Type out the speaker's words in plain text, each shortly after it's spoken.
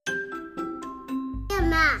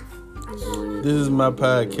This is my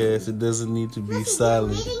podcast. It doesn't need to be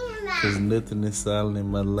silent because nothing is silent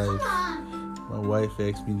in my life. My wife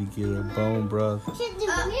asked me to get her bone broth,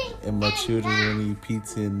 and my children want to eat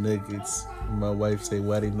pizza and nuggets. And my wife say,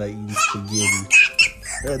 why they not eating spaghetti?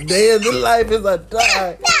 A day of the life as I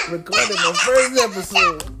die, recording the first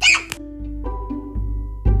episode.